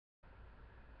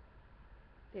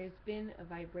There's been a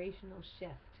vibrational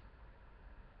shift.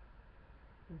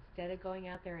 Instead of going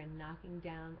out there and knocking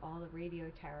down all the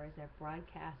radio towers that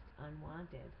broadcast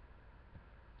unwanted,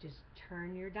 just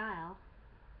turn your dial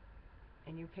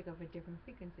and you pick up a different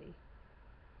frequency.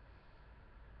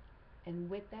 And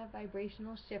with that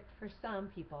vibrational shift, for some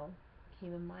people,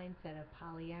 came a mindset of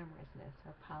polyamorousness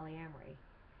or polyamory,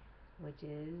 which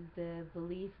is the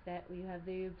belief that we have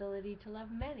the ability to love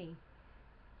many,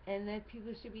 and that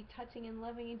people should be touching and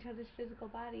loving each other's physical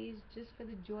bodies just for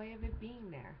the joy of it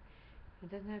being there. It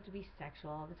doesn't have to be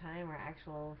sexual all the time or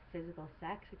actual physical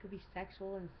sex. It could be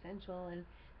sexual and sensual, and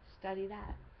study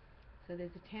that. So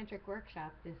there's a tantric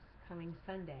workshop this coming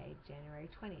Sunday, January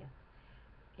 20th,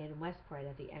 in Westport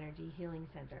at the Energy Healing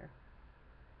Center,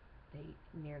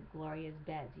 near Gloria's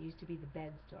Beds. It used to be the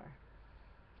bed store.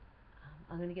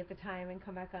 I'm going to get the time and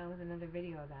come back on with another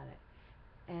video about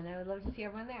it. And I would love to see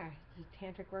everyone there. It's a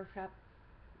tantric workshop.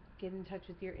 Get in touch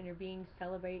with your inner being.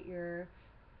 Celebrate your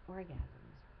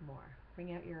orgasms more.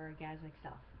 Bring out your orgasmic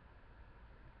self.